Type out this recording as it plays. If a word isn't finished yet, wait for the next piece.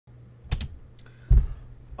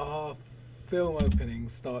Our film opening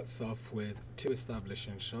starts off with two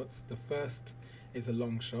establishing shots. The first is a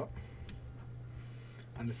long shot,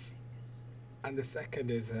 and the second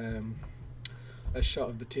is a shot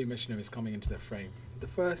of the two missionaries coming into the frame. The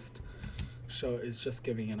first shot is just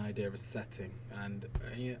giving an idea of a setting, and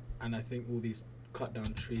yeah, and I think all these cut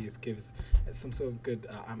down trees gives some sort of good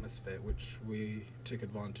atmosphere, which we took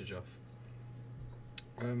advantage of.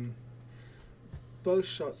 Um, both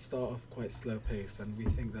shots start off quite slow pace, and we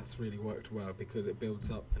think that's really worked well because it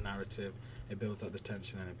builds up the narrative, it builds up the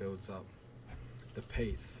tension, and it builds up the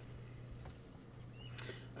pace.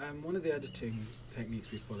 One of the editing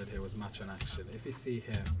techniques we followed here was match and action. If you see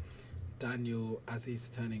here, Daniel, as he's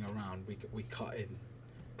turning around, we cut in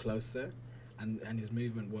closer, and his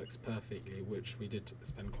movement works perfectly, which we did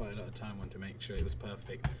spend quite a lot of time on to make sure it was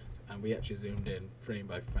perfect. And we actually zoomed in frame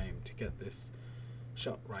by frame to get this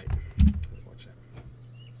shot right. Watch it.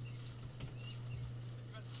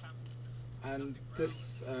 And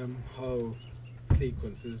this whole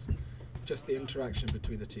sequence is just the interaction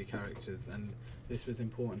between the two characters, and this was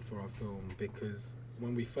important for our film because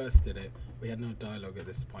when we first did it, we had no dialogue at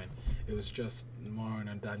this point. It was just Moran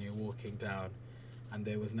and Daniel walking down, and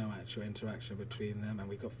there was no actual interaction between them, and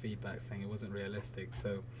we got feedback saying it wasn't realistic.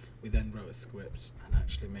 So we then wrote a script and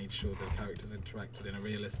actually made sure the characters interacted in a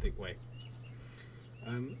realistic way.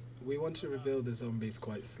 We want to reveal the zombies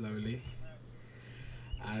quite slowly,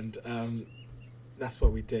 and that's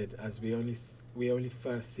what we did. As we only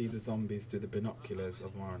first see the zombies through the binoculars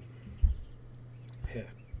of Moran. Here,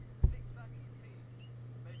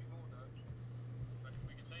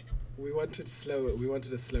 we wanted a slow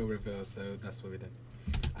reveal, so that's what we did.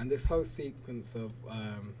 And this whole sequence of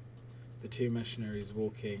the two missionaries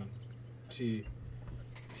walking to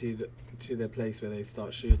to the to the place where they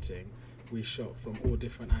start shooting, we shot from all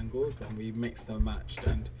different angles and we mixed and matched,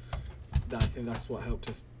 and I think that's what helped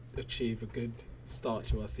us achieve a good start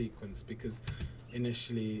to our sequence, because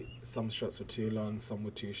initially some shots were too long, some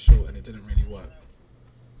were too short, and it didn't really work.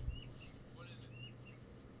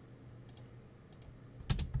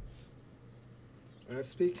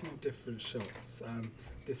 Speaking of different shots,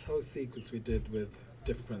 this whole sequence we did with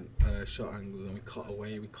different shot angles, and we cut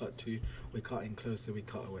away, we cut in closer, we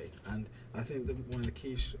cut away, and I think one of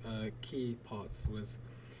the key parts was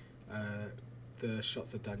the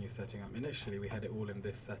shots of Daniel setting up. Initially, we had it all in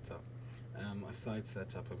this setup, a side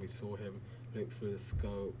setup, and we saw him look through the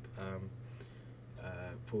scope,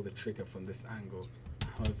 pull the trigger from this angle.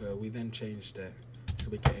 However, we then changed it so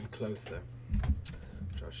we get in closer,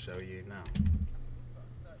 which I'll show you now.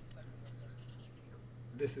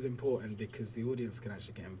 This is important because the audience can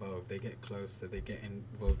actually get involved. They get closer, they get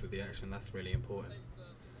involved with the action. That's really important.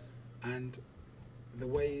 And the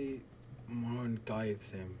way Moran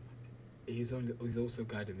guides him, he's also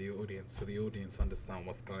guiding the audience, so the audience understand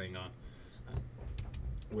what's going on,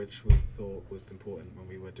 which we thought was important when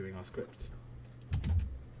we were doing our script.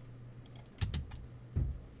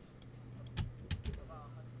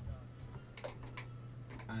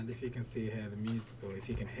 And if you can see here the music, or if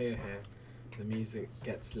you can hear here, the music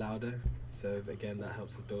gets louder, so again that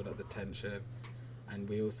helps us build up the tension, and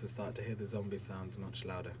we also start to hear the zombie sounds much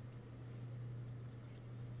louder.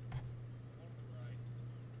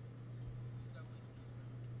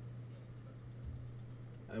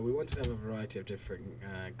 We wanted to have a variety of different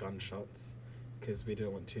gunshots because we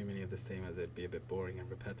didn't want too many of the same, as it'd be a bit boring and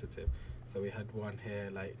repetitive. So we had one here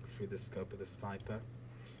like through the scope of the sniper,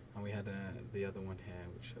 and we had the other one here,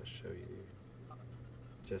 which I'll show you.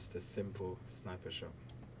 Just a simple sniper shot.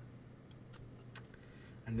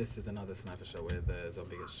 And this is another sniper shot where the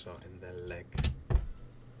zombie gets shot in their leg.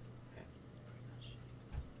 Yeah.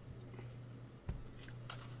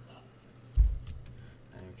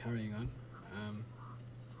 And carrying on.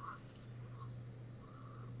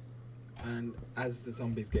 And as the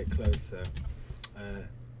zombies get closer,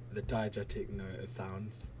 the diegetic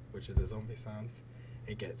sounds, which is the zombie sounds,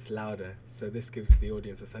 it gets louder. So this gives the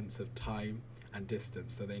audience a sense of time and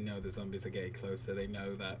distance, so they know the zombies are getting closer. They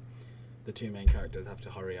know that the two main characters have to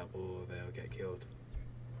hurry up or they'll get killed.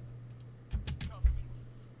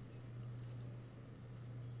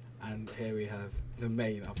 And here we have the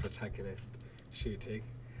main protagonist shooting,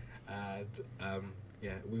 and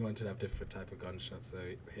yeah, we wanted to have different type of gunshots. So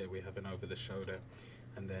here we have an over the shoulder,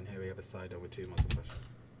 and then here we have a side over two muzzle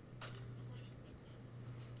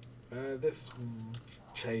flash. This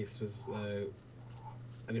chase was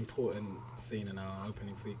an important scene in our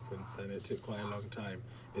opening sequence, and it took quite a long time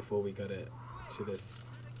before we got it to this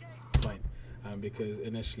point, because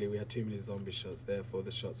initially we had too many zombie shots, therefore the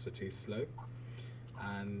shots were too slow,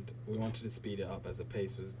 and we wanted to speed it up as the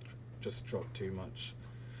pace was just dropped too much.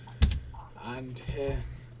 And here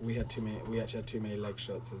we had too many. We actually had too many leg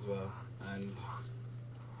shots as well. And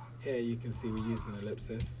here you can see we used an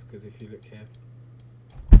ellipsis, because if you look here,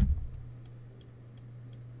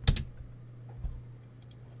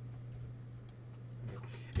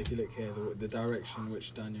 if you look here, the direction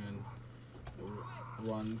which Daniel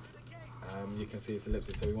runs, you can see it's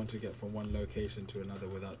ellipsis. So we want to get from one location to another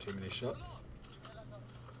without too many shots.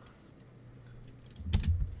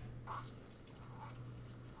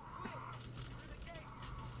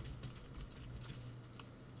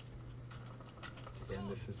 Again,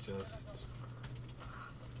 this is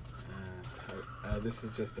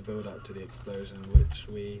just the build up to the explosion, which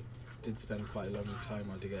we did spend quite a long time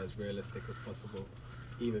on to get as realistic as possible.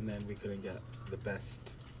 Even then, we couldn't get the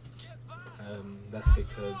best. That's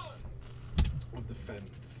because of the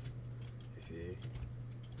fence. If you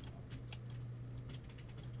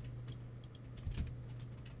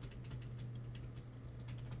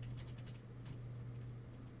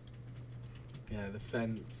the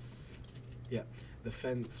fence. Yeah, the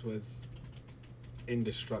fence was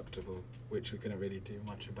indestructible, which we couldn't really do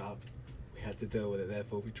much about. We had to deal with it.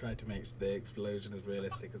 Therefore, we tried to make the explosion as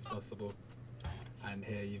realistic as possible. And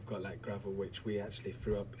here you've got like gravel, which we actually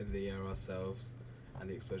threw up in the air ourselves, and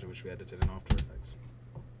the explosion which we edited in After Effects.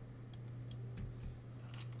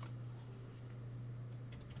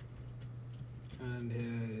 And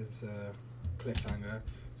here is a cliffhanger,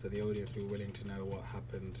 so the audience will be willing to know what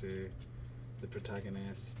happened to the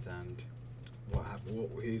protagonist and what happened,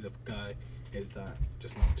 who the guy is that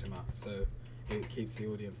just knocked him out. So it keeps the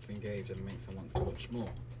audience engaged and makes them want to watch more.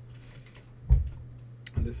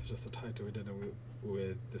 And this is just the title we did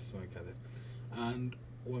with the smoke edit. And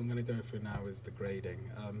what I'm going to go through now is the grading.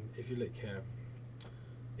 If you look here,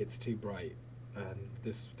 it's too bright, and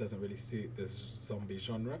this doesn't really suit this zombie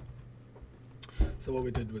genre. So what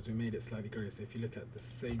we did was we made it slightly grey. So if you look at the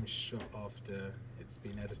same shot after it's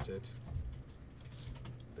been edited,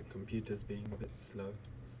 the computer's being a bit slow.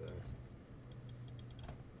 So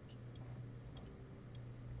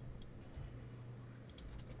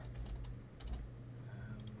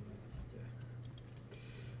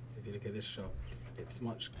if you look at this shot, it's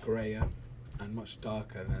much grayer and much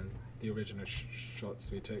darker than the original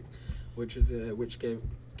shots we took, which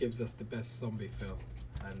gives us the best zombie feel,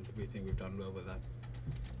 and we think we've done well with that.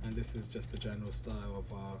 And this is just the general style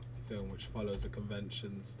of our film, which follows the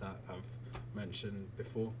conventions that I've mentioned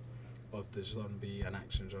before of the zombie and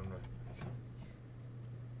action genre. So